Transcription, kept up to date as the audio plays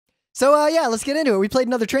So, yeah, let's get into it. We played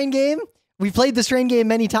another train game. We've played this train game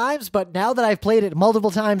many times, but now that I've played it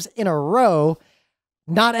multiple times in a row,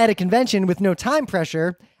 not at a convention with no time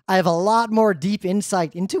pressure, I have a lot more deep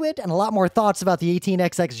insight into it and a lot more thoughts about the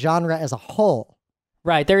 18xx genre as a whole.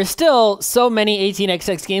 Right. There is still so many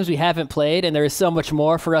 18xx games we haven't played, and there is so much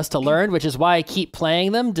more for us to learn, which is why I keep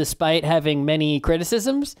playing them despite having many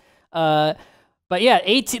criticisms. But yeah,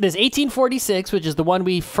 there's 1846, which is the one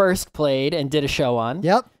we first played and did a show on.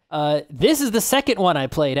 Yep. This is the second one I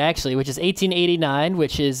played, actually, which is 1889,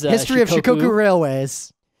 which is History of Shikoku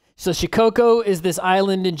Railways. So Shikoku is this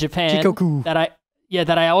island in Japan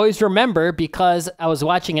that I always remember because I was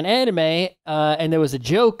watching an anime and there was a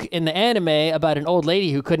joke in the anime about an old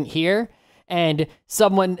lady who couldn't hear, and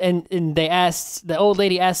the old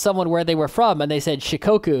lady asked someone where they were from, and they said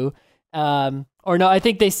Shikoku. Or no, I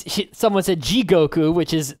think someone said Jigoku,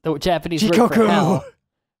 which is the Japanese word for hell.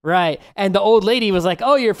 Right. And the old lady was like,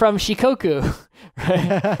 "Oh, you're from Shikoku."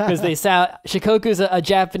 Right? Because Shikoku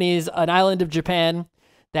is an island of Japan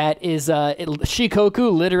that is,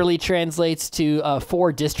 Shikoku literally translates to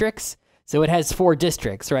 4 districts. So it has 4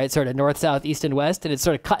 districts, right? Sort of north, south, east, and west. And it's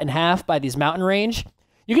sort of cut in half by these mountain range.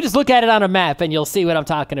 You can just look at it on a map and you'll see what I'm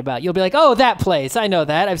talking about. You'll be like, "Oh, that place. I know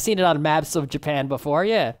that. I've seen it on maps of Japan before."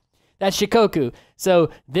 Yeah, that's Shikoku. So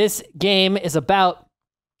this game is about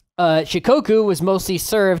Shikoku was mostly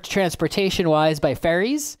served transportation-wise by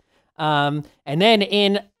ferries. And then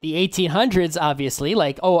in the 1800s, obviously,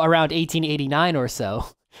 around 1889 or so,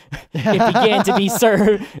 it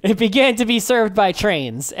began to be served by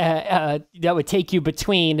trains that would take you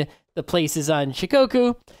between the places on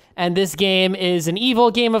Shikoku. And this game is an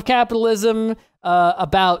evil game of capitalism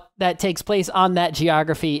that takes place on that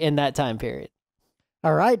geography in that time period.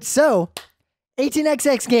 All right, so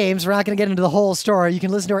 18xx games, we're not going to get into the whole story. You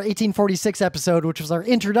can listen to our 1846 episode, which was our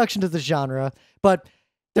introduction to the genre, but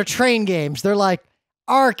they're train games. They're like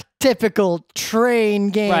archetypical train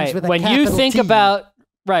games with a capital T.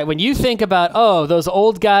 When you think about, oh, those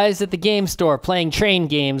old guys at the game store playing train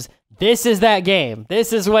games, this is that game.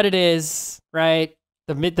 This is what it is, right?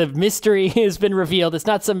 The mystery has been revealed. It's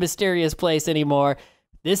not some mysterious place anymore.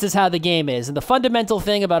 This is how the game is. And the fundamental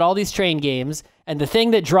thing about all these train games, and the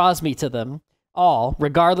thing that draws me to them all,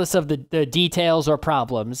 regardless of the details or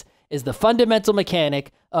problems, is the fundamental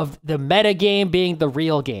mechanic of the meta game being the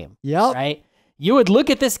real game. Yep. Right? You would look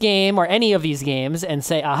at this game or any of these games and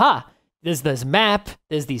say, aha, there's this map,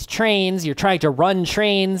 there's these trains, you're trying to run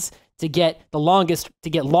trains to get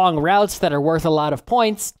long routes that are worth a lot of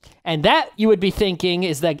points, and that you would be thinking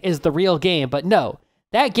is the real game. But no,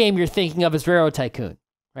 that game you're thinking of is Railroad Tycoon.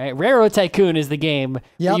 Right? Railroad Tycoon is the game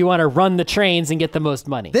where you want to run the trains and get the most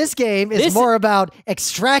money. This game is more about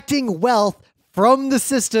extracting wealth from the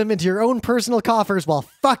system into your own personal coffers while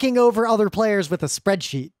fucking over other players with a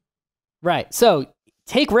spreadsheet. Right. So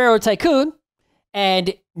take Railroad Tycoon,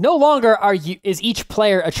 and no longer is each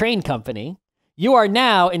player a train company. You are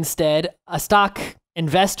now instead a stock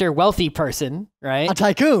investor, wealthy person, right? A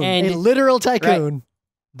tycoon, a literal tycoon. Right.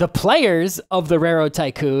 The players of the Railroad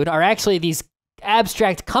Tycoon are actually these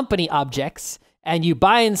abstract company objects, and you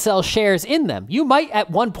buy and sell shares in them. You might at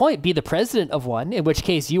one point be the president of one, in which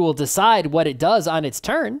case you will decide what it does on its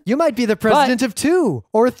turn. You might be the president of 2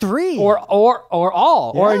 or 3 or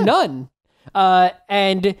all or none.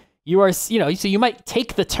 And you are, so you might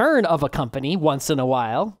take the turn of a company once in a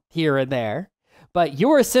while here and there, but you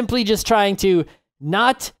are simply just trying to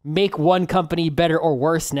not make one company better or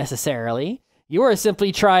worse necessarily. You are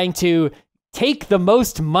simply trying to take the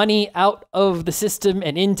most money out of the system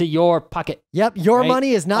and into your pocket. Yep, your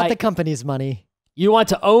money is not the company's money. You want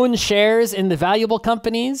to own shares in the valuable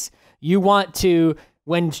companies. You want to,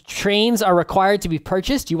 when trains are required to be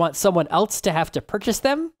purchased, you want someone else to have to purchase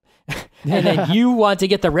them. And then you want to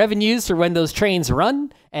get the revenues for when those trains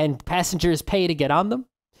run and passengers pay to get on them,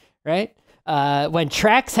 right? When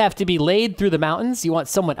tracks have to be laid through the mountains, you want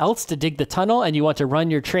someone else to dig the tunnel and you want to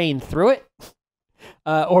run your train through it.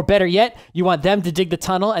 Or better yet, you want them to dig the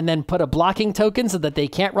tunnel and then put a blocking token so that they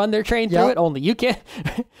can't run their train through it. Only you can.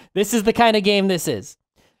 This is the kind of game this is.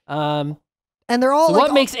 And they're all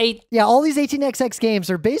what makes all these 18xx games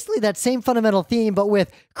are basically that same fundamental theme, but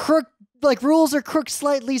with rules are crooked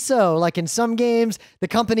slightly so. Like in some games, the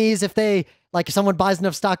companies, if someone buys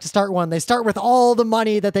enough stock to start one, they start with all the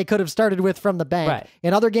money that they could have started with from the bank. Right.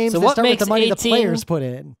 In other games, they start with the money the players put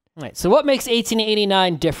in. Right. So what makes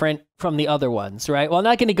 1889 different from the other ones, right? Well, I'm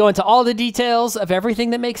not going to go into all the details of everything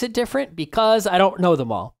that makes it different because I don't know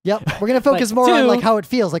them all. Yep. We're going to focus more on how it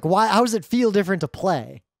feels. How does it feel different to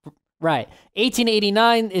play? Right.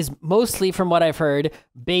 1889 is mostly, from what I've heard,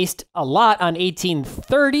 based a lot on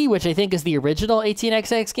 1830, which I think is the original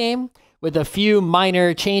 18XX game, with a few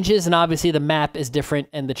minor changes, and obviously the map is different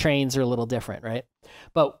and the trains are a little different, right?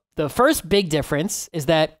 But the first big difference is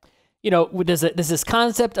that, there's this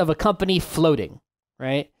concept of a company floating,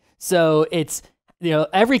 right? So it's,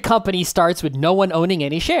 every company starts with no one owning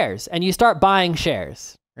any shares, and you start buying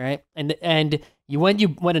shares, right? And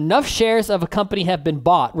when enough shares of a company have been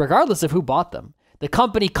bought, regardless of who bought them, the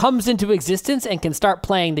company comes into existence and can start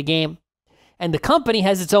playing the game. And the company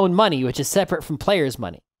has its own money, which is separate from players'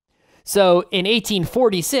 money. So in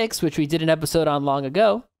 1846, which we did an episode on long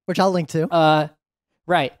ago, which I'll link to.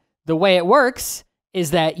 Right. The way it works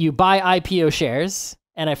is that you buy IPO shares,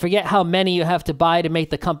 and I forget how many you have to buy to make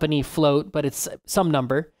the company float, but it's some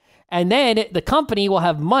number. And then the company will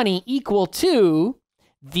have money equal to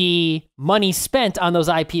the money spent on those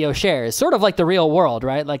IPO shares, sort of like the real world,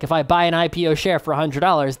 right? Like if I buy an IPO share for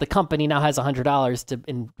 $100, the company now has $100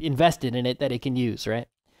 to invest in it that it can use, right?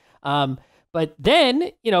 But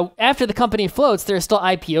then, after the company floats, there's still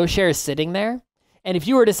IPO shares sitting there. And if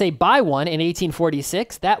you were to say buy one in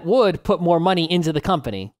 1846, that would put more money into the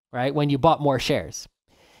company, right? When you bought more shares.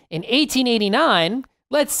 In 1889,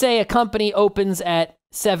 let's say a company opens at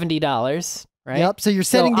 $70, right? Yep. So you're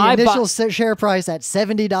setting the initial share price at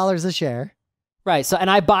 $70 a share. Right. So, and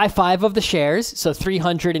I buy 5 of the shares. So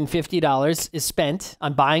 $350 is spent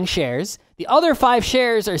on buying shares. The other 5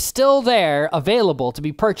 shares are still there, available to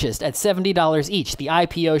be purchased at $70 each. The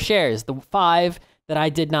IPO shares, the 5 that I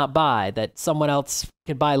did not buy, that someone else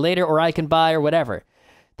can buy later, or I can buy, or whatever.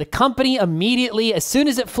 The company immediately, as soon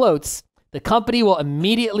as it floats, the company will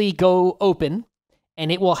immediately go open,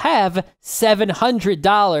 and it will have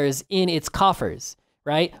 $700 in its coffers,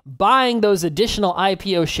 right? Buying those additional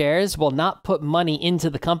IPO shares will not put money into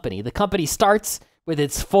the company. The company starts with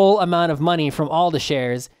its full amount of money from all the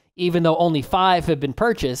shares, even though only 5 have been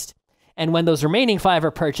purchased. And when those remaining 5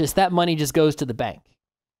 are purchased, that money just goes to the bank,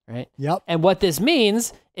 right? Yep. And what this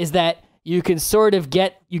means is that you can sort of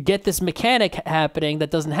get this mechanic happening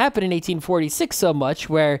that doesn't happen in 1846 so much,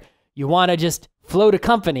 where you want to just float a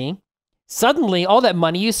company. Suddenly, all that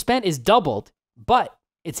money you spent is doubled, but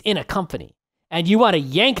it's in a company. And you want to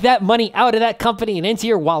yank that money out of that company and into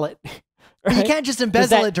your wallet. Right? You can't just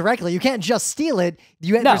embezzle it directly. You can't just steal it.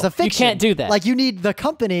 There's a fiction. You can't do that. Like, you need the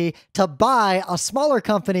company to buy a smaller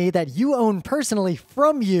company that you own personally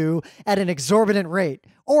from you at an exorbitant rate.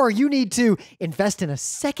 Or you need to invest in a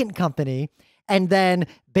second company and then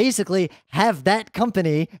basically have that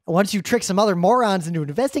company, once you trick some other morons into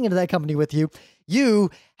investing into that company with you, you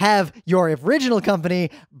have your original company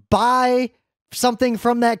buy something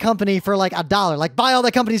from that company for like $1. Like, buy all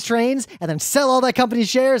that company's trains and then sell all that company's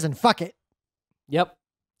shares and fuck it. Yep.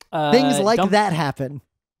 Things like that happen.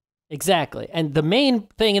 Exactly. And the main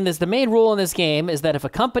rule in this game is that if a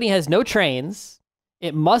company has no trains,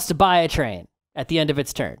 it must buy a train at the end of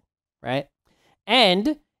its turn, right?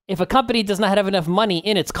 And if a company does not have enough money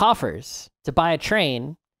in its coffers to buy a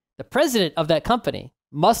train, the president of that company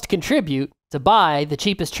must contribute to buy the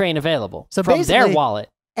cheapest train available from their wallet.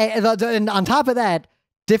 And on top of that,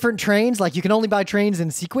 different trains, like you can only buy trains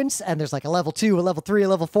in sequence, and there's like a level 2, a level 3, a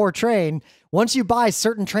level 4 train. Once you buy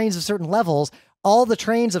certain trains of certain levels, all the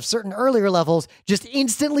trains of certain earlier levels just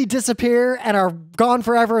instantly disappear and are gone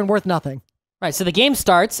forever and worth nothing. Right, so the game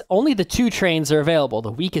starts, only the 2 trains are available.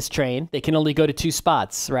 The weakest train, they can only go to 2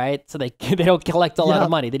 spots, right? So they don't collect a lot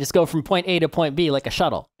of money. They just go from point A to point B like a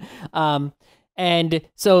shuttle. And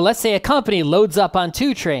so let's say a company loads up on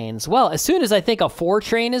 2 trains. Well, as soon as I think a 4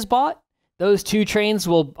 train is bought, those 2 trains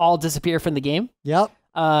will all disappear from the game. Yep.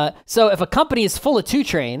 So if a company is full of 2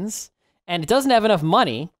 trains and it doesn't have enough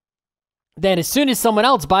money, then as soon as someone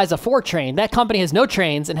else buys a 4 train, that company has no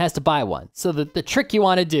trains and has to buy one. So the trick you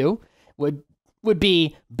want to do would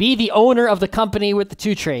be the owner of the company with the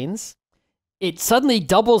 2 trains. It suddenly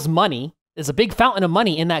doubles money. There's a big fountain of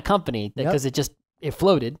money in that company because it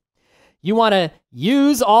floated. You want to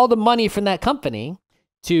use all the money from that company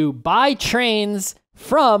to buy trains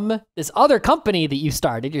from this other company that you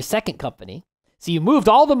started, your second company. So you moved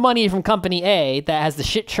all the money from company A that has the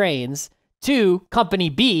shit trains to company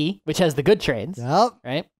B, which has the good trains,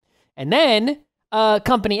 right? And then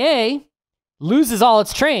company A loses all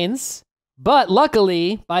its trains, but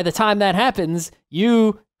luckily, by the time that happens,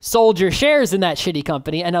 you sold your shares in that shitty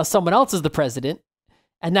company, and now someone else is the president,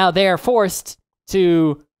 and now they are forced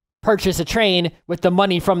to purchase a train with the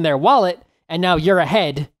money from their wallet, and now you're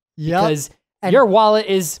ahead because your wallet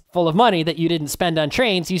is full of money that you didn't spend on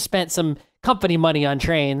trains. You spent some company money on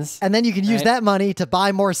trains. And then you can use that money to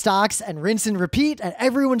buy more stocks and rinse and repeat, and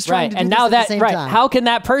everyone's trying to do and this now at the same time. How can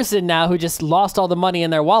that person now who just lost all the money in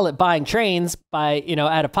their wallet buying trains by,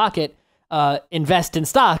 out of pocket, invest in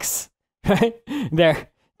stocks, right?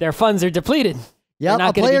 Their funds are depleted. Yep,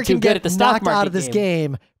 a player can get at the stock knocked out of this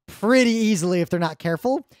game pretty easily if they're not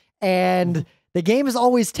careful. And the game is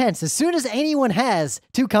always tense. As soon as anyone has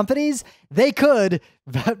two companies, there's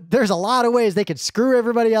a lot of ways they could screw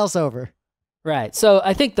everybody else over. Right. So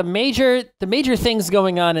I think the major things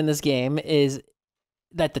going on in this game is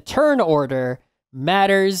that the turn order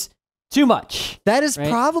matters too much. That is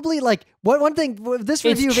probably like one thing. This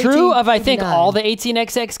review it's true of I think all the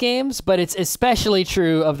 18xx games, but it's especially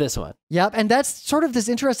true of this one. Yep, and that's sort of this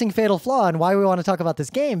interesting fatal flaw and why we want to talk about this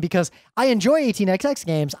game, because I enjoy 18xx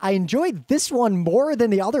games. I enjoy this one more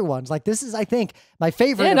than the other ones. Like this is, I think, my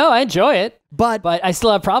favorite. Yeah, no, I enjoy it, but I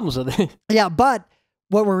still have problems with it. Yeah, but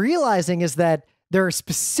what we're realizing is that there are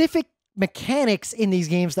specific mechanics in these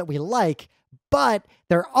games that we like, but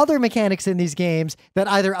there are other mechanics in these games that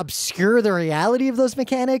either obscure the reality of those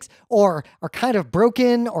mechanics or are kind of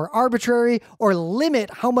broken or arbitrary or limit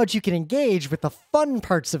how much you can engage with the fun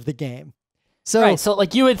parts of the game. So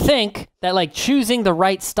like you would think that like choosing the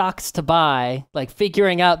right stocks to buy, like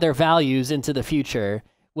figuring out their values into the future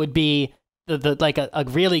would be like a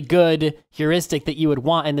really good heuristic that you would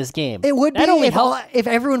want in this game. It would be if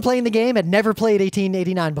everyone playing the game had never played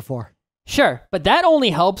 1889 before. Sure, but that only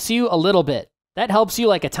helps you a little bit. That helps you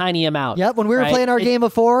like a tiny amount. Yep, when we were playing our game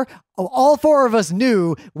of 4, all 4 of us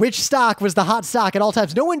knew which stock was the hot stock at all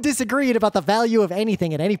times. No one disagreed about the value of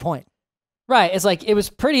anything at any point. Right, it's like it was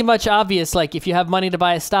pretty much obvious, like if you have money to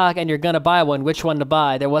buy a stock and you're going to buy one, which one to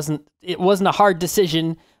buy. It wasn't a hard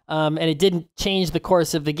decision, and it didn't change the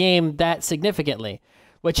course of the game that significantly.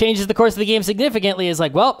 What changes the course of the game significantly is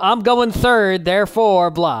like, well, I'm going third,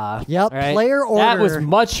 therefore, blah. Yep, right? Player order. That was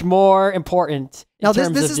much more important in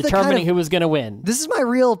terms of determining who was going to win. This is my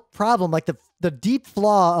real problem. Like the deep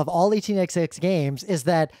flaw of all 18xx games is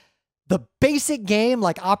that the basic game,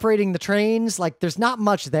 like operating the trains, like there's not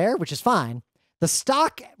much there, which is fine. The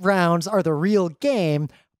stock rounds are the real game,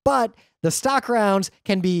 but the stock rounds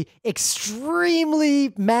can be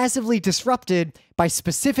extremely, massively disrupted by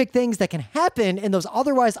specific things that can happen in those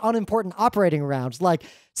otherwise unimportant operating rounds. Like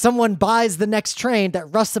someone buys the next train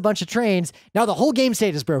that rusts a bunch of trains. Now the whole game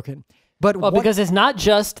state is broken. But because it's not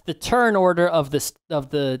just the turn order of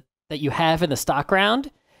the that you have in the stock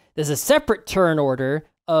round. There's a separate turn order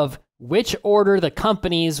of which order the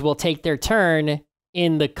companies will take their turn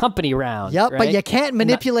in the company round. Yep, right? but you can't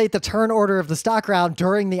manipulate the turn order of the stock round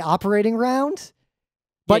during the operating round.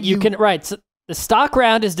 But you can, right. So the stock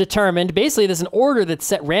round is determined. Basically, there's an order that's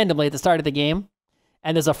set randomly at the start of the game,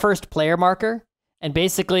 and there's a first player marker. And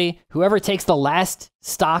basically, whoever takes the last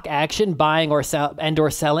stock action, buying or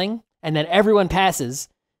selling, and then everyone passes,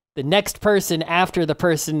 the next person after the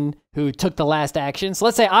person who took the last action. So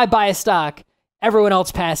let's say I buy a stock, everyone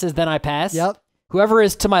else passes, then I pass. Yep. Whoever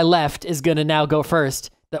is to my left is going to now go first.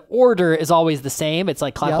 The order is always the same. It's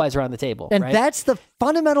like clockwise around the table. And right? that's the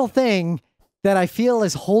fundamental thing that I feel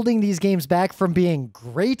is holding these games back from being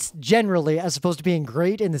great generally, as opposed to being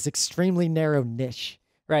great in this extremely narrow niche.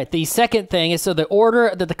 Right. The second thing is, so the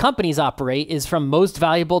order that the companies operate is from most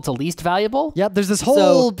valuable to least valuable. Yep. There's this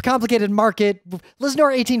whole complicated market. Listen to our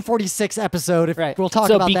 1846 episode. We'll talk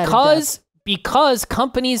about that. Because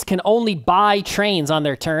companies can only buy trains on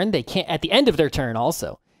their turn, they can't at the end of their turn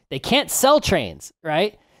also. They can't sell trains,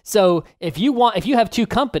 right? So if you have two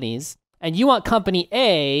companies and you want company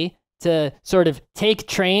A to sort of take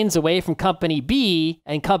trains away from company B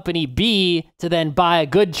and company B to then buy a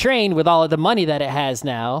good train with all of the money that it has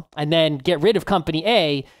now and then get rid of company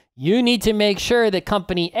A, you need to make sure that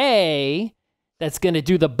company A that's going to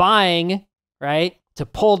do the buying, right, to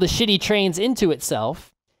pull the shitty trains into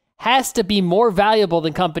itself, has to be more valuable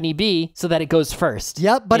than company B so that it goes first.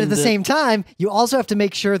 Yep, but at the same time, you also have to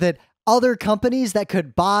make sure that other companies that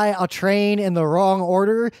could buy a train in the wrong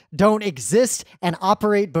order don't exist and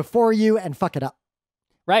operate before you and fuck it up.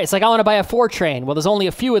 Right, it's like I want to buy a 4 train. Well, there's only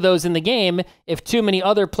a few of those in the game. If too many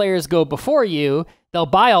other players go before you, they'll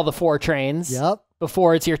buy all the 4 trains. Yep.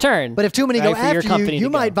 Before it's your turn. But if too many go after you, you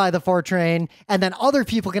might buy the 4 train, and then other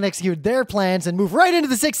people can execute their plans and move right into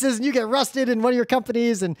the 6s, and you get rusted in one of your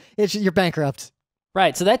companies, and you're bankrupt.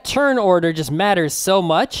 Right, so that turn order just matters so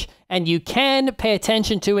much, and you can pay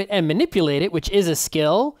attention to it and manipulate it, which is a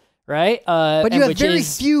skill, right? But you have very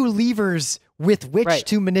few levers with which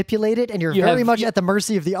to manipulate it, and you're very much at the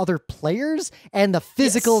mercy of the other players and the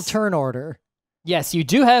physical turn order. Yes, you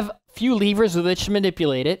do have few levers with which to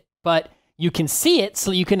manipulate it, but you can see it, so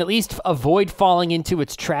you can at least avoid falling into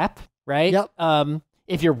its trap, right? Yep.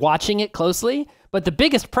 If you're watching it closely. But the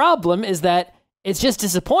biggest problem is that it's just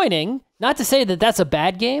disappointing. Not to say that that's a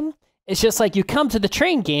bad game. It's just like you come to the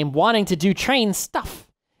train game wanting to do train stuff.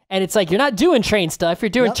 And it's like you're not doing train stuff, you're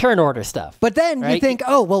doing turn order stuff. But then you think,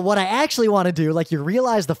 oh, well, what I actually want to do, like you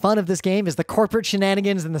realize the fun of this game is the corporate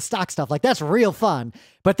shenanigans and the stock stuff. Like that's real fun.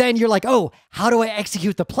 But then you're like, oh, how do I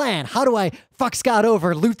execute the plan? How do I fuck Scott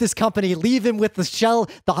over, loot this company, leave him with the shell,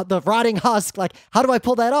 the rotting husk? Like, how do I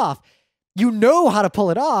pull that off? You know how to pull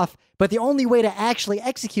it off, but the only way to actually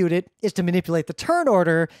execute it is to manipulate the turn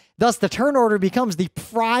order. Thus, the turn order becomes the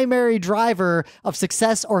primary driver of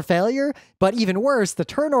success or failure. But even worse, the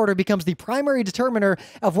turn order becomes the primary determiner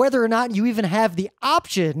of whether or not you even have the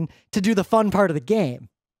option to do the fun part of the game.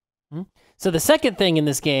 So the second thing in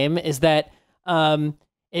this game is that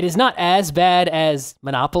it is not as bad as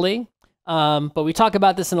Monopoly. But we talk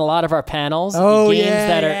about this in a lot of our panels. Oh,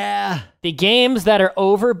 The games that are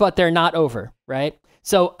over, but they're not over, right?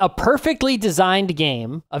 So a perfectly designed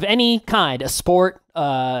game of any kind, a sport,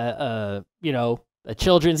 a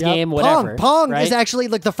children's game, whatever. Pong right? is actually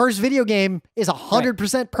like the first video game is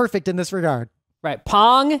 100% perfect in this regard. Right.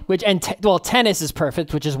 Pong, tennis is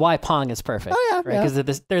perfect, which is why Pong is perfect. Oh, yeah. Right?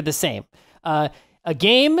 Because they're the same. A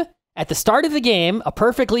game, at the start of the game, a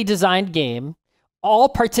perfectly designed game, all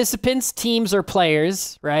participants, teams, or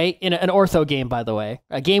players, right, in an ortho game, by the way,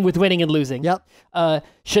 a game with winning and losing,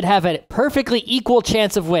 should have a perfectly equal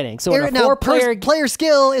chance of winning. So in a player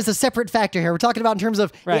skill is a separate factor here. We're talking about in terms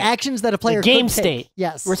of the actions that a player game could state. Take.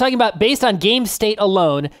 Yes. We're talking about based on game state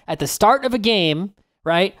alone, at the start of a game,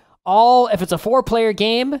 right, if it's a 4-player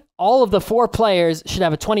game, all of the 4 players should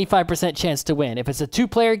have a 25% chance to win. If it's a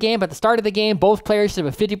 2-player game, at the start of the game, both players should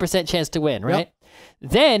have a 50% chance to win, right?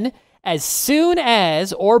 Then, as soon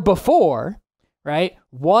as or before, right,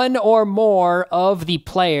 one or more of the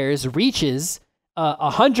players reaches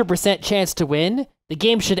 100% chance to win, the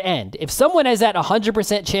game should end. If someone has that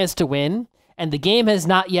 100% chance to win and the game has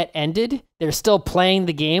not yet ended, they're still playing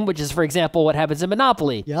the game, which is, for example, what happens in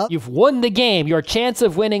Monopoly. You've won the game. Your chance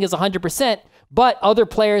of winning is 100%, but other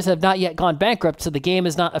players have not yet gone bankrupt, so the game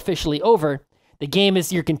is not officially over. The game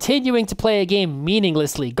is, you're continuing to play a game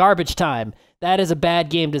meaninglessly, garbage time. That is a bad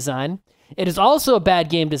game design. It is also a bad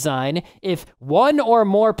game design if one or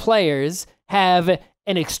more players have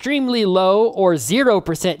an extremely low or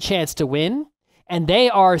 0% chance to win, and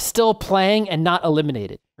they are still playing and not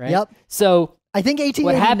eliminated, right? Yep. So I think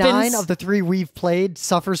 1889 of the 3 we've played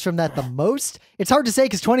suffers from that the most. It's hard to say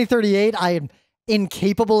because 2038, I am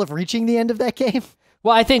incapable of reaching the end of that game.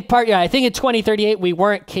 Well, I think in 2038 we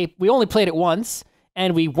only played it once,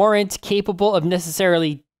 and we weren't capable of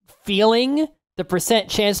necessarily feeling the percent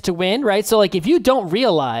chance to win, right? So like if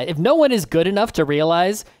no one is good enough to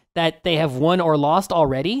realize that they have won or lost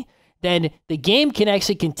already, then the game can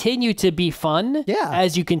actually continue to be fun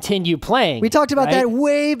as you continue playing. We talked about that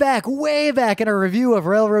way back in our review of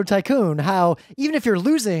Railroad Tycoon, how even if you're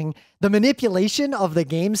losing, the manipulation of the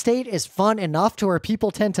game state is fun enough to where people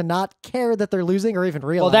tend to not care that they're losing or even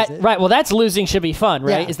realize it. Right. Well, that's losing should be fun,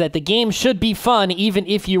 right? Is that the game should be fun even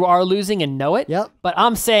if you are losing and know it. But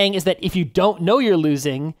I'm saying is that if you don't know you're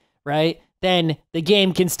losing, right, then the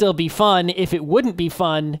game can still be fun if it wouldn't be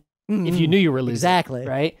fun if you knew you were losing. Exactly.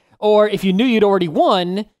 Right? Or if you knew you'd already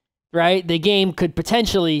won, right, the game could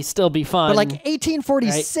potentially still be fun. But like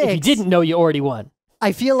 1846... Right? If you didn't know you already won.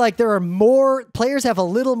 I feel like there are more... Players have a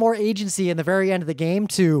little more agency in the very end of the game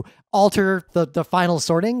to alter the final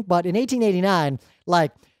sorting. But in 1889,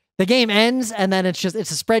 like, the game ends, and then it's a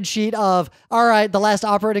spreadsheet of, all right, the last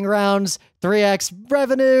operating rounds, 3x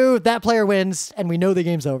revenue, that player wins, and we know the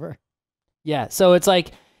game's over. Yeah, so it's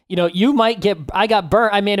like... I got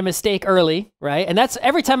burnt. I made a mistake early, right? And that's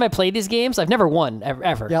every time I play these games, I've never won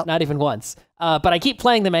ever, not even once. But I keep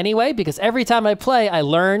playing them anyway because every time I play, I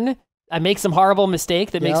learn. I make some horrible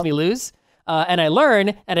mistake that makes me lose, and I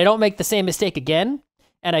learn, and I don't make the same mistake again,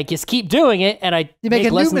 and I just keep doing it, and you make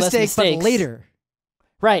a new mistake, but later.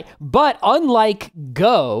 Right, but unlike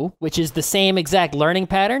Go, which is the same exact learning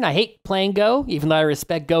pattern, I hate playing Go, even though I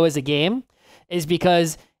respect Go as a game, is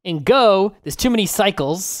because in Go, there's too many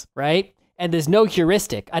cycles, right? And there's no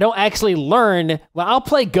heuristic. I don't actually learn. Well, I'll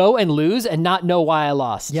play Go and lose and not know why I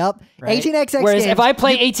lost. Yep. Right? 18XX Whereas games, if I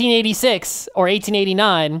play 1886 or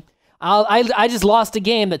 1889, I just lost a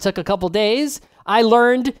game that took a couple days. I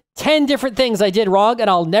learned 10 different things I did wrong, and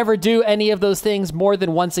I'll never do any of those things more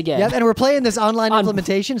than once again. Yep, and we're playing this online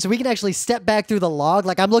implementation, so we can actually step back through the log.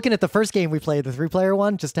 Like, I'm looking at the first game we played, the 3-player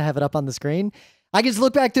one, just to have it up on the screen. I can just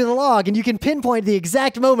look back through the log, and you can pinpoint the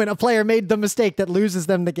exact moment a player made the mistake that loses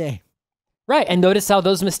them the game. Right, and notice how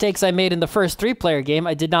those mistakes I made in the first 3-player game,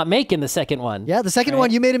 I did not make in the second one. Yeah, the second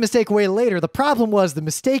one, you made a mistake way later. The problem was the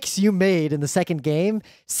mistakes you made in the second game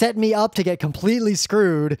set me up to get completely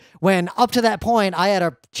screwed when up to that point, I had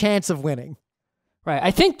a chance of winning. Right,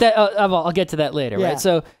 I think that, I'll get to that later, right?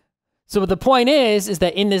 So the point is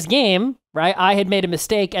that in this game, right, I had made a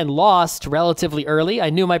mistake and lost relatively early. I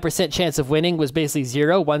knew my percent chance of winning was basically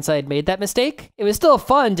 0 once I had made that mistake. It was still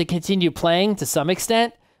fun to continue playing to some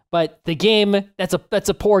extent, but the game, that's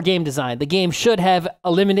a poor game design. The game should have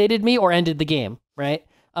eliminated me or ended the game, right?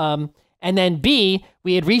 And then B,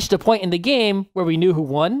 we had reached a point in the game where we knew who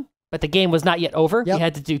won, but the game was not yet over. Yep. We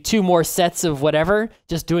had to do 2 more sets of whatever,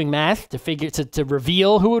 just doing math to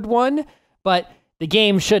reveal who had won. But the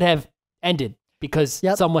game should have ended because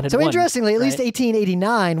someone had won. So interestingly, at right? least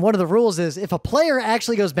 1889, one of the rules is if a player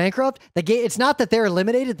actually goes bankrupt, the game, it's not that they're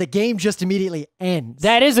eliminated, the game just immediately ends.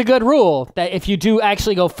 That is a good rule, that if you do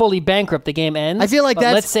actually go fully bankrupt, the game ends. I feel like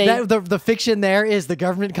let's say the fiction there is the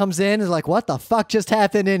government comes in and is like, what the fuck just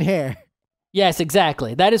happened in here? Yes,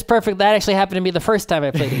 exactly. That is perfect. That actually happened to me the first time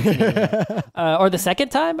I played it. Or the second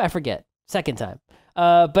time? I forget. Second time.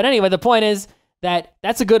 But anyway, the point is,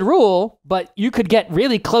 that's a good rule, but you could get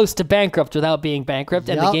really close to bankrupt without being bankrupt,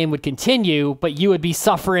 and the game would continue, but you would be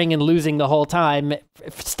suffering and losing the whole time,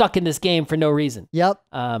 stuck in this game for no reason. Yep.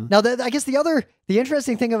 Now, I guess the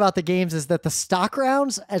interesting thing about the games is that the stock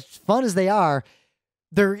rounds, as fun as they are,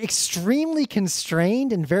 they're extremely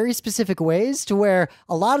constrained in very specific ways to where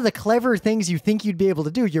a lot of the clever things you think you'd be able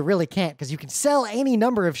to do, you really can't, because you can sell any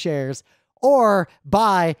number of shares or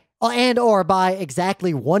buy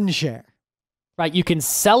exactly one share. Right, you can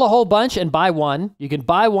sell a whole bunch and buy one. You can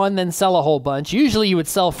buy one, then sell a whole bunch. Usually you would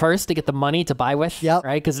sell first to get the money to buy with,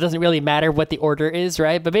 right? Because it doesn't really matter what the order is,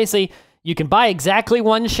 right? But basically, you can buy exactly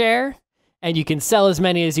one share, and you can sell as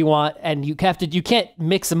many as you want, and you can't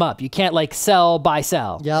mix them up. You can't like sell, buy,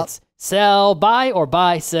 sell. It's sell, buy, or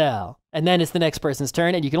buy, sell. And then it's the next person's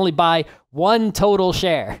turn, and you can only buy one total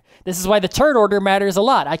share. This is why the turn order matters a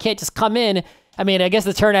lot. I can't just come in. I mean, I guess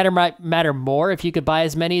the turn order might matter more if you could buy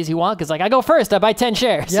as many as you want, because like I go first, I buy 10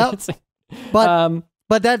 shares. Yep.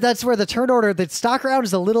 But that's where the turn order, the stock round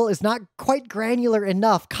is not quite granular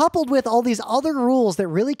enough, coupled with all these other rules that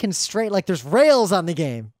really constrain, like there's rails on the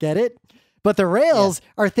game, get it? But the rails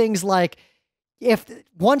are things like,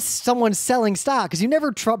 once someone's selling stock, because you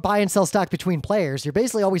never buy and sell stock between players, you're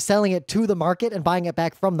basically always selling it to the market and buying it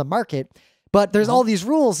back from the market. But there's all these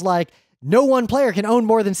rules like, no one player can own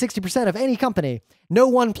more than 60% of any company. No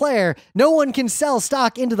one can sell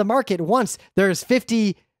stock into the market once there's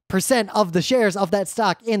 50% of the shares of that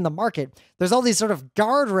stock in the market. There's all these sort of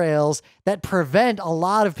guardrails that prevent a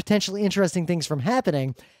lot of potentially interesting things from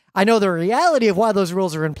happening. I know the reality of why those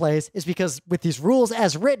rules are in place is because with these rules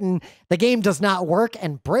as written, the game does not work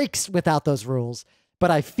and breaks without those rules.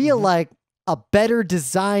 But I feel like a better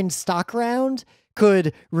designed stock round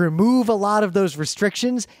could remove a lot of those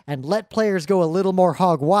restrictions and let players go a little more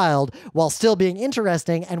hog wild while still being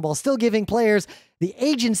interesting and while still giving players the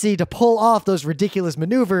agency to pull off those ridiculous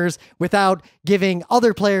maneuvers without giving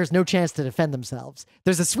other players no chance to defend themselves.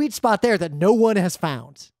 There's a sweet spot there that no one has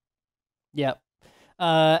found. Yep.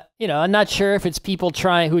 I'm not sure if it's people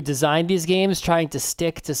who designed these games trying to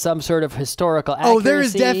stick to some sort of historical accuracy. Oh, there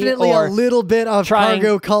is definitely a little bit of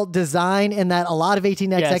cargo cult design in that a lot of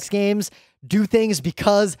 18xx games do things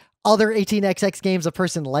because other 18xx games a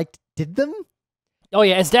person liked did them. Oh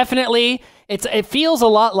yeah, it feels a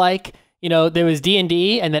lot like, there was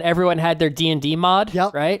D&D and then everyone had their D&D mod,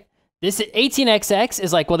 right? This 18xx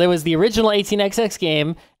is like, well, there was the original 18xx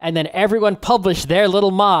game and then everyone published their little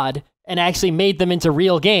mod and actually made them into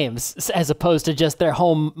real games as opposed to just their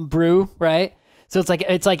home brew, right? So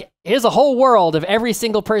it's like here's a whole world of every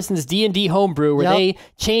single person's D&D homebrew where they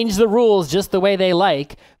change the rules just the way they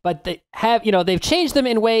like, but they have, they've changed them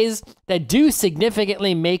in ways that do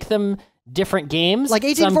significantly make them different games. Like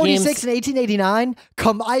 1846 and 1889,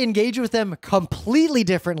 I engage with them completely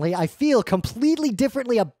differently. I feel completely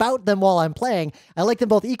differently about them while I'm playing. I like them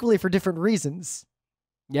both equally for different reasons.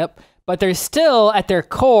 Yep. But they're still at their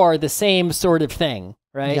core the same sort of thing,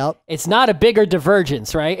 right? Yep. It's not a bigger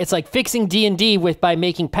divergence, right? It's like fixing D&D by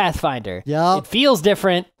making Pathfinder. Yep. It feels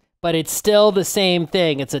different, but it's still the same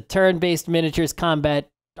thing. It's a turn-based miniatures combat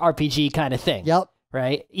RPG kind of thing. Yep.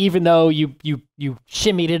 Right? Even though you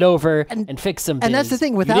shimmied it over and fixed some biz. And that's the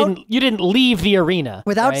thing, you didn't leave the arena.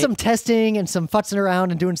 Without right? some testing and some futzing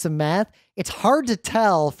around and doing some math, it's hard to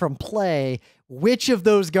tell from play which of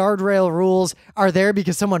those guardrail rules are there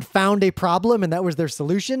because someone found a problem and that was their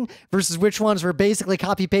solution versus which ones were basically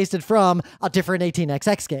copy-pasted from a different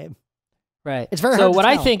 18xx game. Right. It's very hard to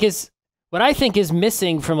tell. what I think is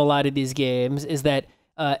missing from a lot of these games is that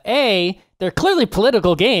they're clearly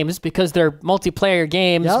political games because they're multiplayer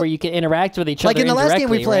games where you can interact with each other. Like in the last game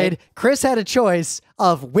we played, right? Chris had a choice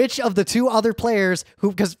of which of the two other players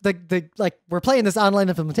because we're playing this online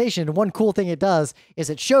implementation, and one cool thing it does is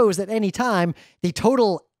it shows at any time the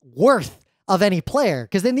total worth of any player.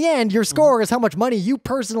 Because in the end, your score is how much money you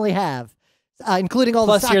personally have, including all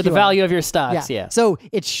plus the stock the value of your stocks. Yeah. So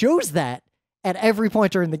it shows that at every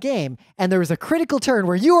point during the game, and there was a critical turn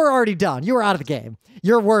where you were already done. You were out of the game.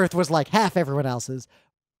 Your worth was like half everyone else's.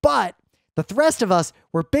 But the rest of us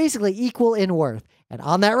were basically equal in worth. And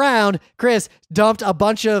on that round, Chris dumped a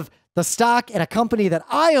bunch of the stock in a company that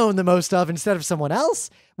I own the most of instead of someone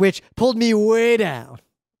else, which pulled me way down.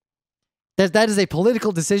 That is a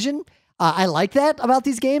political decision. I like that about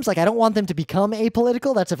these games. Like, I don't want them to become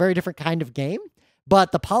apolitical. That's a very different kind of game.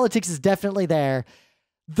 But the politics is definitely there.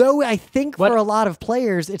 Though I think for a lot of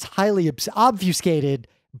players, it's highly obfuscated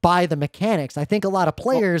by the mechanics. I think a lot of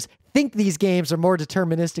players think these games are more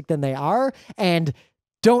deterministic than they are and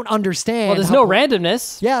don't understand. Well, there's no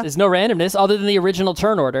randomness. Yeah. There's no randomness other than the original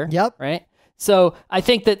turn order. Yep. Right? So I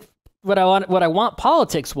think that what I want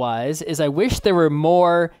politics-wise is I wish there were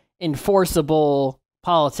more enforceable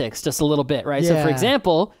politics just a little bit, right? So, for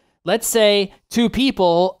example, let's say two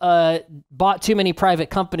people bought too many private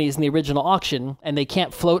companies in the original auction and they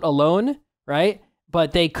can't float alone, right?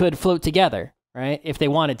 But they could float together, right? If they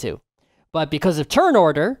wanted to. But because of turn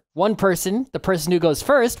order, one person, the person who goes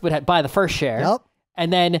first, would buy the first share. Yep.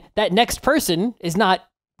 And then that next person is not,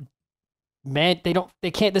 they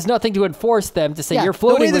can't, there's nothing to enforce them to say, you're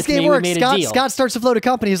floating with me, we made a deal. Scott starts to float a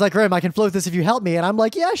company. He's like, Rim, I can float this if you help me. And I'm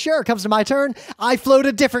like, yeah, sure. It comes to my turn. I float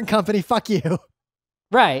a different company. Fuck you.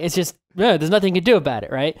 Right. It's just, there's nothing you can do about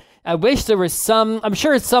it, right? I wish there was I'm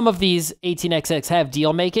sure some of these 18xx have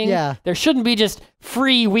deal making. Yeah. There shouldn't be just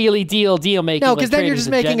free wheelie deal making. No, because then you're just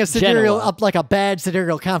making a sidereal, like a bad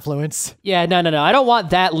sidereal confluence. Yeah, no. I don't want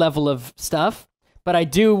that level of stuff, but I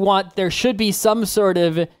do want, there should be some sort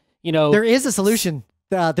of, There is a solution.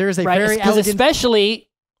 There is a very elegant... Because especially,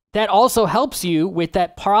 that also helps you with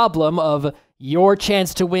that problem of your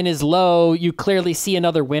chance to win is low, you clearly see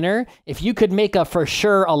another winner. If you could make a for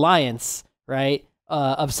sure alliance, right,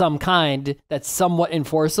 of some kind that's somewhat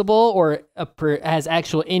enforceable or has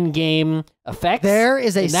actual in-game effects. There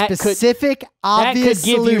is a specific, obvious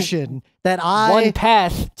solution that one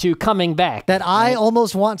path to coming back. That I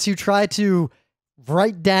almost want to try to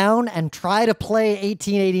write down and try to play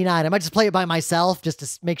 1889. I might just play it by myself just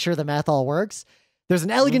to make sure the math all works. There's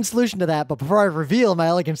an elegant solution to that, but before I reveal my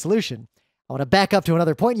elegant solution, I want to back up to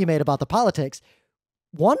another point you made about the politics.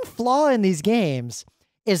 One flaw in these games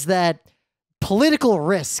is that political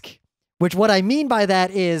risk, which what I mean by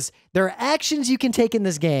that is there are actions you can take in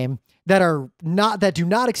this game that do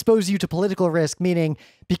not expose you to political risk, meaning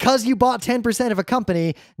because you bought 10% of a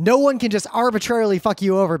company, no one can just arbitrarily fuck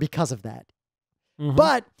you over because of that. Mm-hmm.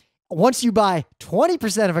 But once you buy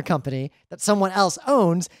 20% of a company that someone else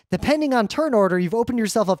owns, depending on turn order, you've opened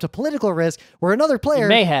yourself up to political risk where another player... You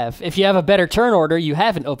may have. If you have a better turn order, you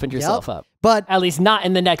haven't opened yourself up. But at least not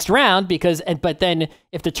in the next round, but then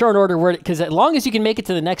if the turn order were... Because as long as you can make it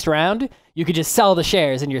to the next round, you could just sell the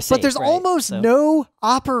shares and you're safe. But there's almost no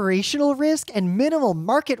operational risk and minimal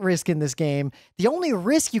market risk in this game. The only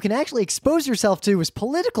risk you can actually expose yourself to is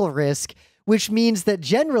political risk, which means that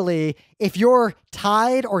generally, if you're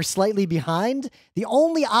tied or slightly behind, the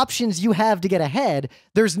only options you have to get ahead,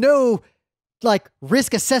 there's no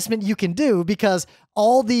risk assessment you can do because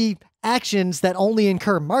all the actions that only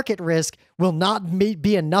incur market risk will not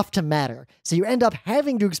be enough to matter. So you end up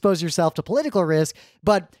having to expose yourself to political risk,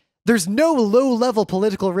 but there's no low-level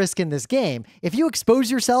political risk in this game. If you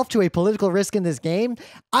expose yourself to a political risk in this game,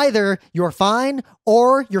 either you're fine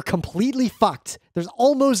or you're completely fucked. There's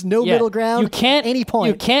almost no middle ground at any point.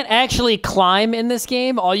 You can't actually climb in this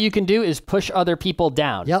game. All you can do is push other people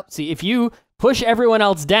down. Yep. See, if you push everyone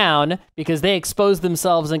else down because they exposed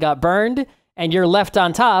themselves and got burned, and you're left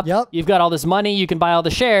on top, you've got all this money, you can buy all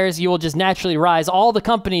the shares, you will just naturally rise. All the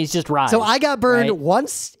companies just rise. So I got burned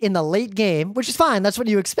once in the late game, which is fine. That's what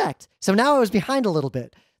you expect. So now I was behind a little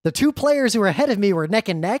bit. The two players who were ahead of me were neck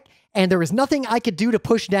and neck, and there was nothing I could do to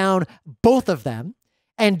push down both of them.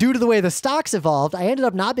 And due to the way the stocks evolved, I ended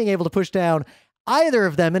up not being able to push down either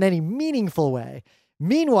of them in any meaningful way.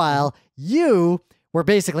 Meanwhile, you were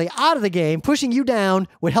basically out of the game. Pushing you down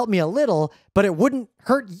would help me a little, but it wouldn't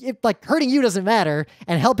hurt. Hurting you doesn't matter,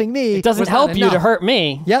 and helping me doesn't help you to hurt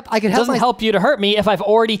me. Yep, I can help. It doesn't help you to hurt me if I've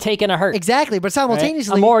already taken a hurt. Exactly, but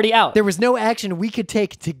simultaneously, I'm already out. There was no action we could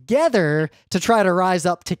take together to try to rise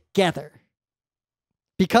up together.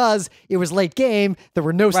 because it was late game. There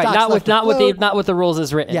were no stocks not with the rules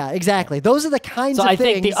as written. Yeah, exactly. Those are the kinds of things. So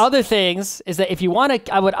I think the other things is that if you want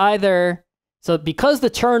to, I would either, so because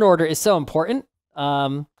the turn order is so important,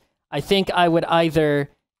 I think I would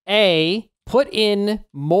either put in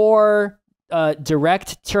more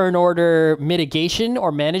direct turn order mitigation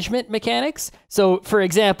or management mechanics. So, for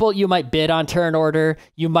example, you might bid on turn order.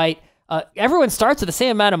 You might, everyone starts with the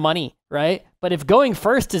same amount of money, right? But if going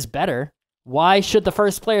first is better, why should the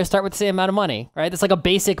first player start with the same amount of money, right? That's like a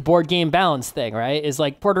basic board game balance thing, right? Is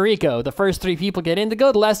like Puerto Rico, the first 3 people get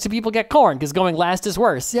indigo, the last 2 people get corn, because going last is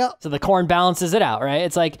worse. Yep. So the corn balances it out, right?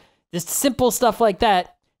 It's like just simple stuff like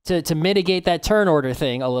that to mitigate that turn order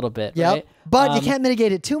thing a little bit, right? But you can't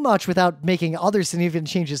mitigate it too much without making other significant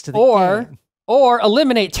changes to the game. Or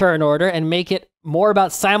eliminate turn order and make it more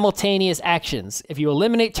about simultaneous actions. If you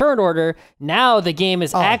eliminate turn order, now the game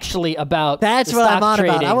is actually about that's what I'm on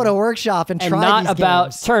about. I want to workshop and try not these about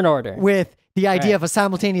games turn order. With the idea of a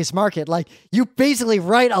simultaneous market. Like, you basically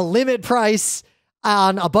write a limit price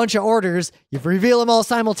on a bunch of orders, you reveal them all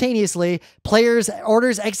simultaneously,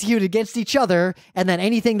 orders execute against each other, and then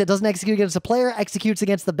anything that doesn't execute against a player executes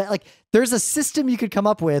against the like, there's a system you could come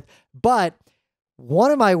up with, but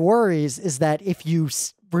one of my worries is that if you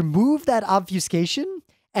remove that obfuscation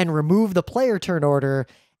and remove the player turn order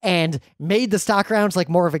and made the stock rounds like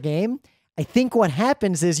more of a game, I think what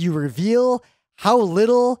happens is you reveal how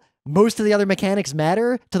little most of the other mechanics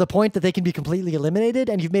matter to the point that they can be completely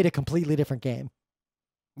eliminated, and you've made a completely different game.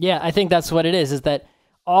 Yeah, I think that's what it is that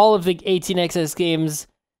all of the 18xx games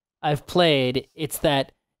I've played, it's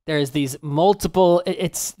that there's these multiple,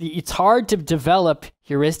 it's hard to develop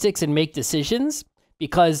heuristics and make decisions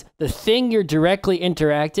because the thing you're directly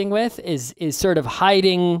interacting with is sort of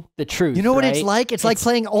hiding the truth. You know what right? it's like? It's like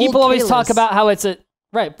playing old People always Kalis. talk about how it's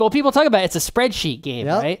well, people talk about it's a spreadsheet game,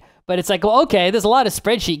 right? But it's like, well, okay, there's a lot of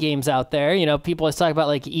spreadsheet games out there. You know, people always talk about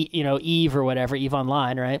like, Eve or whatever, Eve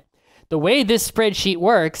Online, right? The way this spreadsheet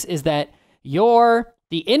works is that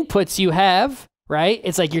the inputs you have, right?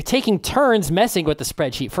 It's like you're taking turns messing with the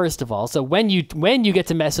spreadsheet, first of all. So when you get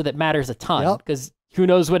to mess with it matters a ton because who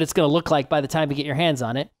knows what it's going to look like by the time you get your hands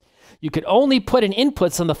on it. You could only put in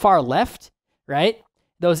inputs on the far left, right?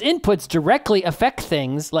 Those inputs directly affect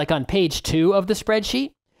things like on page 2 of the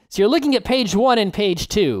spreadsheet. So you're looking at page 1 and page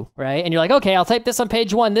 2, right? And you're like, okay, I'll type this on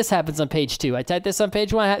page 1. This happens on page 2. I type this on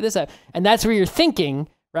page 1. This happens. And that's where you're thinking,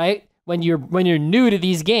 right? When you're new to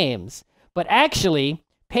these games. But actually,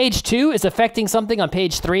 page 2 is affecting something on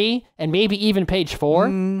page 3 and maybe even page 4.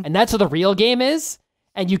 And that's what the real game is.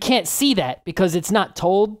 And you can't see that because it's not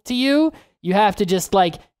told to you. You have to just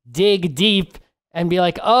like dig deep and be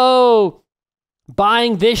like, oh,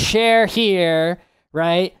 buying this share here,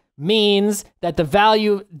 right, means that the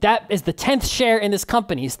value, that is the 10th share in this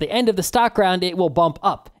company. So the end of the stock round, it will bump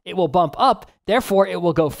up. It will bump up. Therefore, it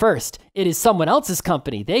will go first. It is someone else's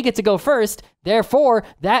company. They get to go first. Therefore,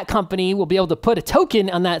 that company will be able to put a token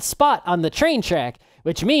on that spot on the train track,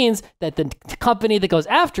 which means that the company that goes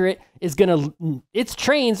after it is its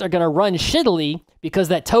trains are going to run shittily because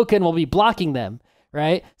that token will be blocking them,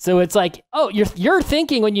 right? So it's like, oh, you're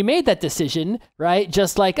thinking when you made that decision, right?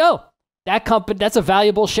 Just like, oh, that company, that's a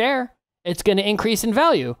valuable share. It's going to increase in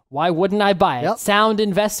value. Why wouldn't I buy it? Sound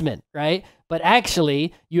investment, right? But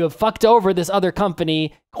actually, you have fucked over this other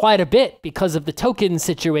company quite a bit because of the token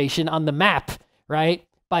situation on the map, right?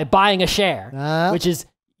 By buying a share, which is,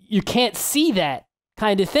 you can't see that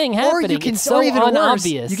kind of thing happening. It's so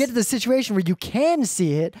unobvious. You get to the situation where you can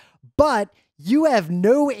see it, but you have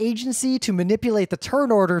no agency to manipulate the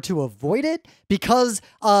turn order to avoid it because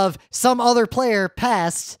of some other player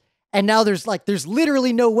passed. And now there's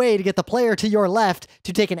literally no way to get the player to your left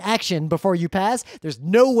to take an action before you pass. There's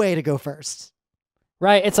no way to go first.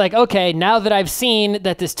 Right. It's like, okay, now that I've seen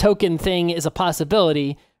that this token thing is a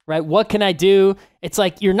possibility, right? What can I do? It's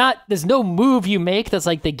like there's no move you make that's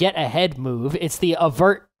like the get ahead move. It's the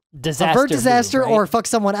avert disaster move, right? Or fuck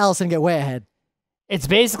someone else and get way ahead. It's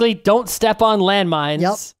basically don't step on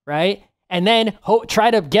landmines, right? And then try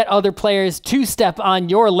to get other players to step on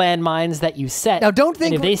your landmines that you set. Now, don't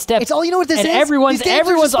think if they step. It's all you know what this is.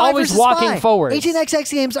 Everyone's always walking forward. 18xx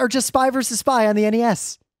games are just spy versus spy on the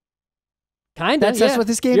NES. Kind of. That's what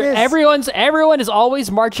this game is. Everyone is always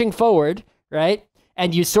marching forward, right?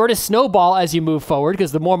 And you sort of snowball as you move forward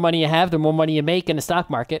because the more money you have, the more money you make in the stock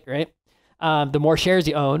market, right? The more shares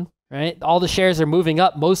you own, right? All the shares are moving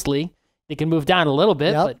up mostly. They can move down a little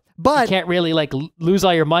bit, but you can't really like lose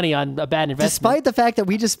all your money on a bad investment. Despite the fact that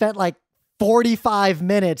we just spent like 45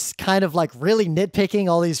 minutes kind of like really nitpicking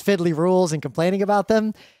all these fiddly rules and complaining about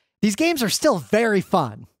them, these games are still very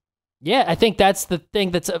fun. Yeah, I think that's the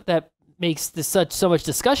thing that makes this so much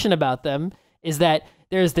discussion about them is that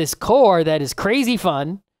there's this core that is crazy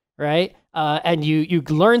fun, right? And you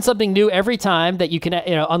learn something new every time that you can,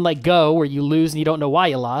 unlike Go, where you lose and you don't know why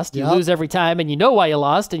you lost. You lose every time and you know why you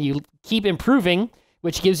lost, and you keep improving,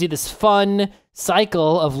 which gives you this fun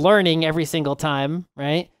cycle of learning every single time,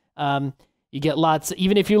 right? You get lots,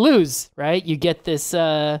 even if you lose, right? You get this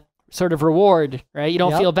sort of reward, right? You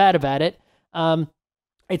don't feel bad about it.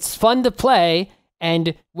 It's fun to play,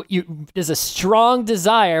 and there's a strong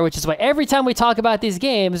desire, which is why every time we talk about these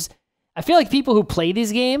games, I feel like people who play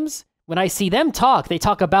these games, when I see them talk, they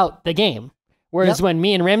talk about the game. Whereas when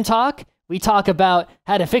me and Rim talk, we talk about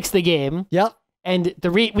how to fix the game. Yep. And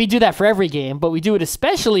we do that for every game, but we do it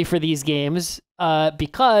especially for these games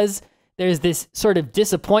because there's this sort of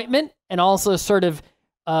disappointment and also sort of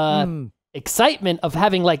excitement of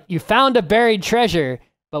having, like, you found a buried treasure,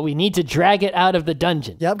 but we need to drag it out of the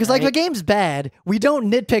dungeon. Yeah, because like, if a game's bad, we don't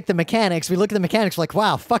nitpick the mechanics. We look at the mechanics like,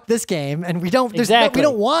 wow, fuck this game, and we don't we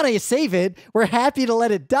don't want to save it. We're happy to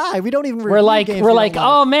let it die. We don't even we're like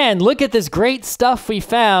oh man, look at this great stuff we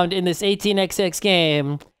found in this 18xx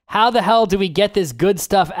game. How the hell do we get this good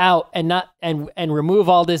stuff out and not and remove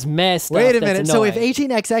all this mess stuff? Wait a minute. So if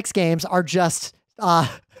 18xx games are just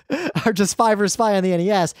 5 or Spy on the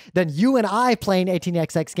NES, then you and I playing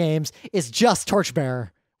 18xx games is just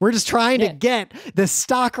Torchbearer. We're just trying to get the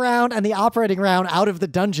stock round and the operating round out of the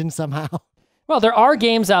dungeon somehow. Well, there are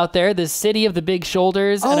games out there, the City of the Big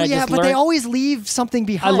Shoulders. Oh, yeah, but they always leave something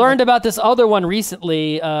behind. I learned about this other one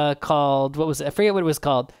recently called, what was it? I forget what it was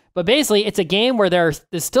called. But basically, it's a game where they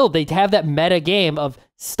have that meta game of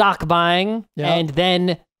stock buying and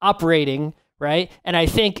then operating, right? And I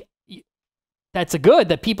think that's good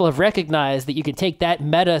that people have recognized that you can take that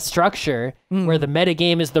meta structure where the meta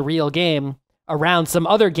game is the real game around some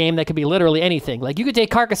other game that could be literally anything. Like, you could take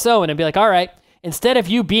Carcassonne and be like, all right, instead of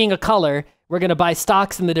you being a color, we're going to buy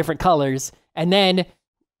stocks in the different colors. And then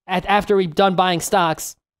after we've done buying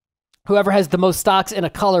stocks, whoever has the most stocks in a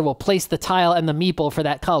color will place the tile and the meeple for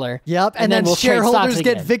that color. Yep, and then we'll shareholders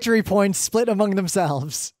get victory points split among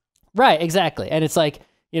themselves. Right, exactly. And it's like,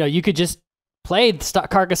 you could just play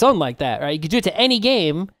Carcassonne like that, right? You could do it to any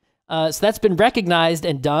game. So that's been recognized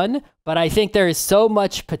and done. But I think there is so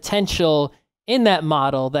much potential in that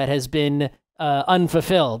model that has been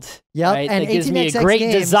unfulfilled. Yep, right? And it gives me a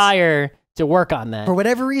great desire to work on that. For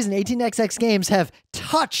whatever reason, 18xx games have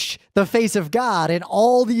touched the face of God in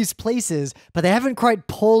all these places, but they haven't quite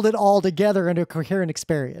pulled it all together into a coherent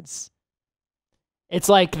experience. It's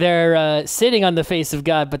like they're sitting on the face of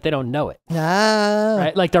God, but they don't know it.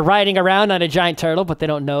 Right? Like they're riding around on a giant turtle, but they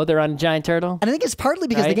don't know they're on a giant turtle. And I think it's partly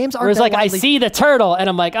because the games aren't Whereas, like, I see the turtle, and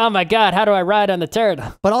I'm like, oh my God, how do I ride on the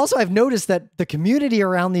turtle? But also, I've noticed that the community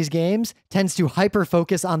around these games tends to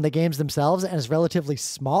hyper-focus on the games themselves and is relatively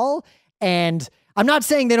small. And I'm not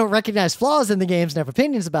saying they don't recognize flaws in the games and have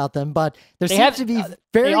opinions about them, but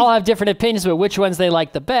they all have different opinions about which ones they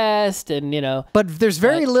like the best, and But there's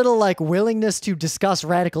very little like willingness to discuss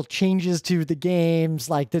radical changes to the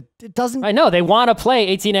games. Like it doesn't. I know they want to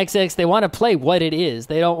play 18xx. They want to play what it is.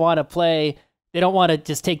 They don't want to play. They don't want to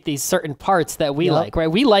just take these certain parts that we like,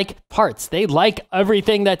 right? We like parts. They like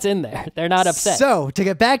everything that's in there. They're not upset. So to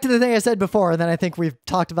get back to the thing I said before, and then I think we've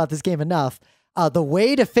talked about this game enough. The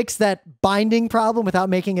way to fix that binding problem without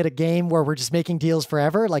making it a game where we're just making deals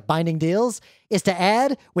forever, like binding deals, is to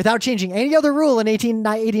add, without changing any other rule in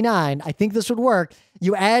 1889, I think this would work,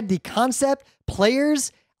 you add the concept,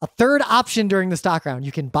 players, a third option during the stock round.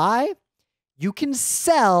 You can buy, you can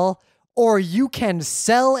sell, or you can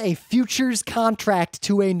sell a futures contract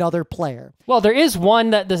to another player. Well, there's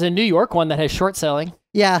a New York one that has short selling.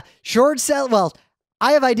 Yeah, short sell, well,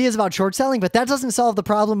 I have ideas about short selling, but that doesn't solve the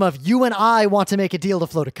problem of you and I want to make a deal to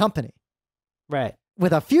float a company. Right.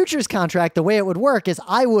 With a futures contract, the way it would work is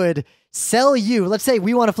I would sell you. Let's say I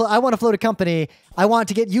want to float a company. I want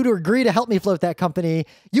to get you to agree to help me float that company.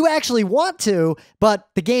 You actually want to, but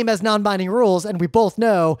the game has non-binding rules, and we both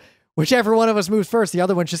know whichever one of us moves first, the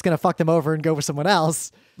other one's just going to fuck them over and go with someone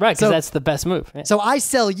else. Right, because that's the best move. So I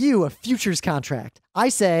sell you a futures contract. I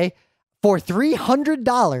say, for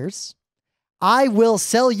 $300... I will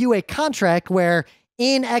sell you a contract where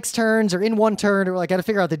in X turns or in one turn, or I got to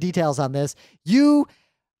figure out the details on this, you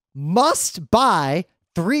must buy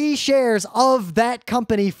 3 shares of that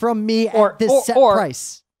company from me at this set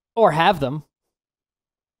price. Or have them.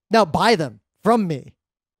 No, buy them from me.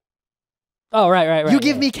 Oh, right. You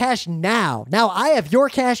give me cash now. Now I have your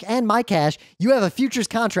cash and my cash. You have a futures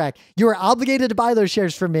contract. You are obligated to buy those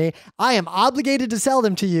shares from me. I am obligated to sell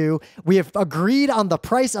them to you. We have agreed on the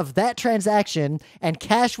price of that transaction, and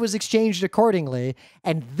cash was exchanged accordingly.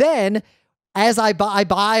 And then as I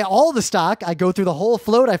buy all the stock, I go through the whole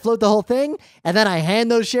float, I float the whole thing, and then I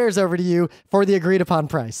hand those shares over to you for the agreed upon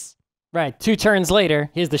price. Right. 2 turns later,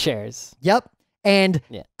 here's the shares. Yep. And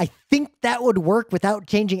I think that would work without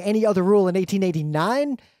changing any other rule in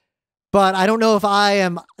 1889, but I don't know if I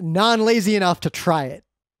am non-lazy enough to try it.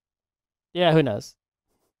 Yeah, who knows?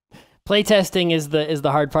 Playtesting is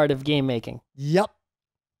the hard part of game making. Yep.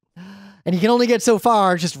 And you can only get so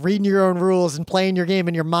far just reading your own rules and playing your game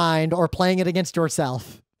in your mind or playing it against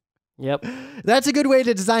yourself. Yep. That's a good way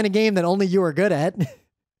to design a game that only you are good at.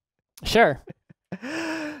 Sure.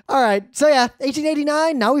 All right. So yeah,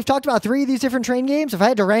 1889. Now we've talked about 3 of these different train games. If I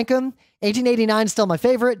had to rank them, 1889 is still my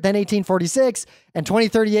favorite, then 1846, and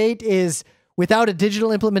 2038 is, without a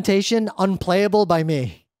digital implementation, unplayable by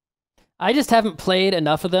me. I just haven't played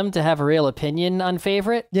enough of them to have a real opinion on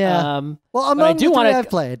favorite. Yeah. Well, among the 3 I've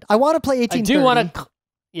played, I want to play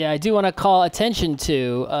 1830. I do want to call attention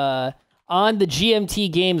to on the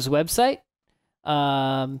GMT Games website.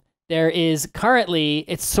 There is currently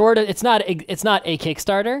it's not a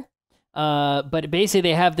Kickstarter, but basically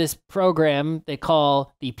they have this program they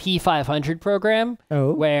call the P500 program,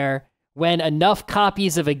 where when enough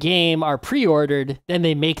copies of a game are pre-ordered, then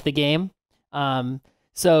they make the game.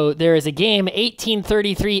 So there is a game,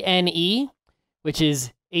 1833 NE, which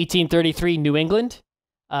is 1833 New England,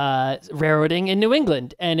 railroading in New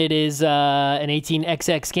England. And it is an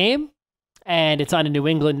 18XX game, and it's on a New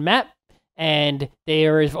England map. And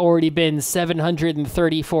there have already been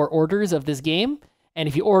 734 orders of this game. And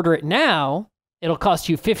if you order it now, it'll cost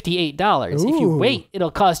you $58. Ooh. If you wait,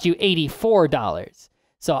 it'll cost you $84.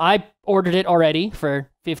 So I ordered it already for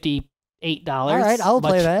 $58. All right, I'll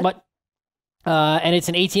play that. And it's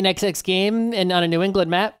an 18XX game and on a New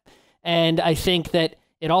England map. And I think that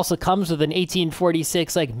it also comes with an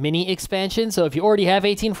 1846 like mini expansion. So if you already have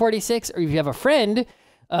 1846, or if you have a friend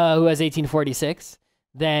who has 1846,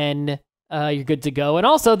 then you're good to go. And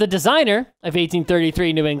also the designer of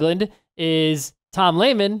 1833 New England is Tom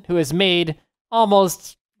Lehman, who has made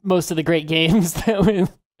almost most of the great games that we,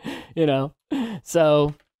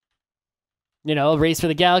 so, Race for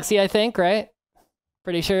the Galaxy, I think, right?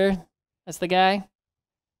 Pretty sure that's the guy,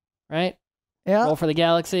 right? Yeah. Roll for the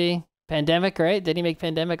Galaxy, Pandemic, right? Did he make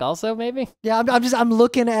Pandemic also, maybe? Yeah, I'm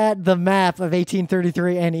looking at the map of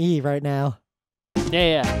 1833 NE right now.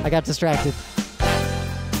 Yeah. I got distracted.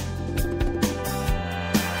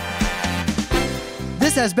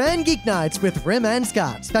 This has been Geek Nights with Rim and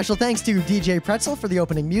Scott. Special thanks to DJ Pretzel for the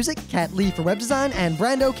opening music, Kat Lee for web design, and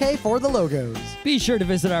Brando K for the logos. Be sure to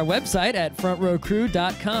visit our website at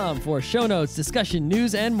frontrowcrew.com for show notes, discussion,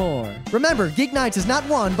 news, and more. Remember, Geek Nights is not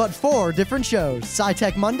 1, but 4 different shows.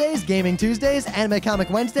 Sci-Tech Mondays, Gaming Tuesdays, Anime Comic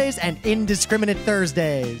Wednesdays, and Indiscriminate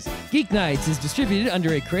Thursdays. Geek Nights is distributed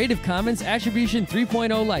under a Creative Commons Attribution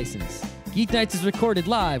 3.0 license. Geek Nights is recorded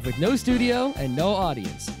live with no studio and no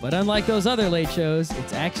audience. But unlike those other late shows,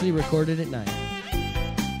 it's actually recorded at night.